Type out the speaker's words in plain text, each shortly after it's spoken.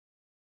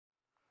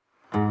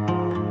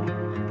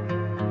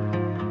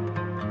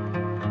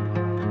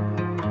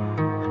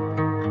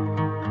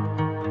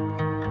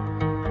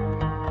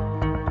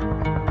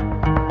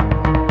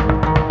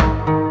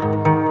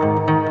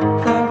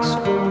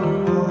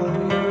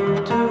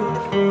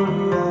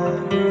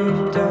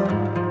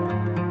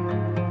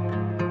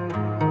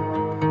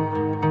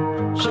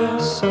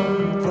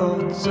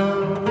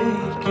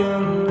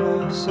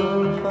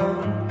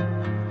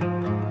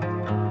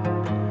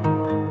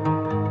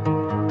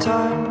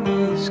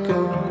is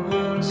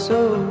going,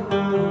 so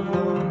hold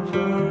on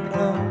for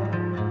now.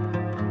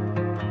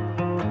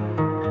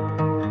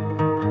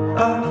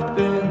 I've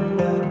been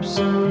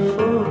absent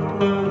for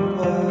a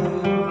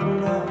while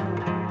now.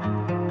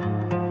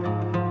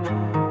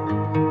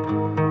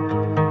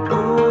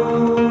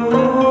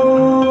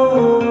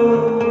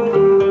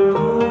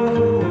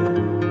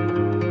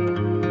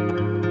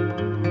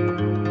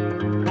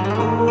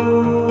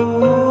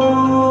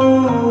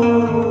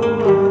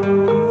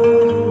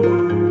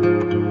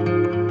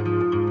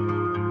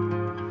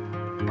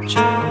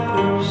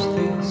 Cherish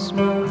these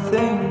small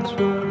things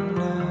we'll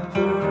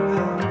never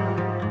have.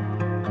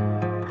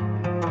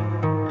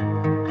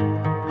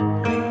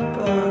 We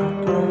are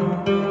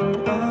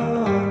growing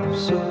up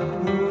so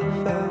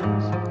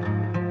fast.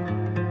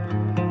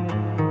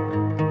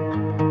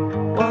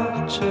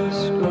 Watch us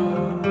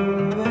grow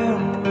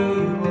and we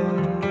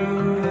wonder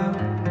how.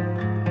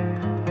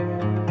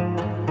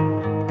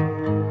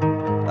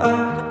 I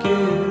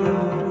get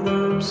older,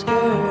 I'm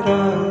scared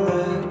I'll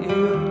let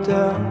you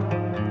down.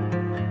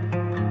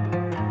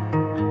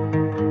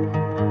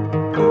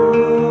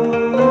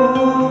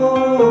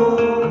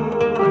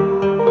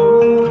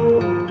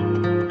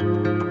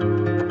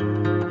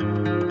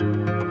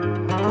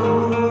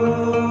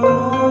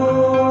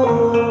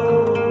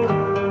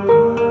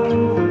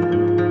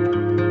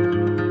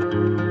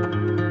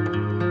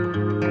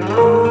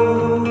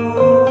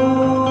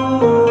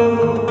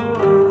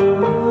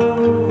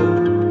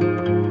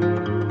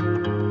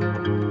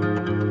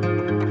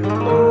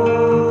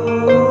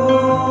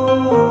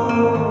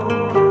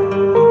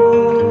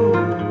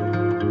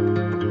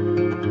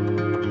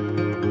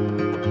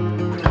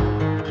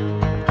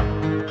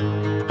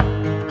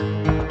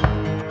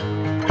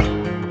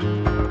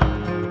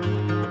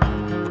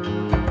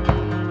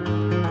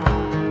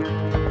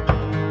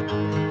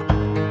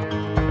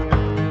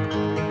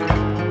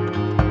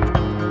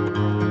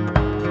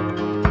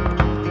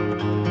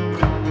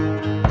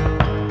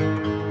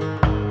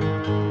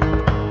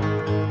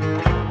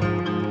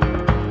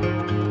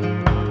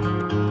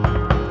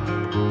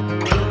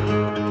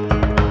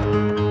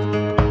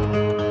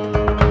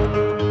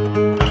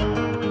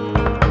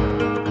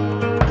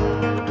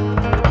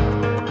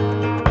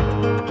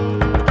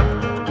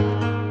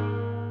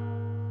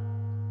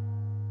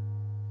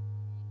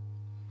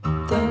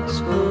 Thanks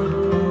for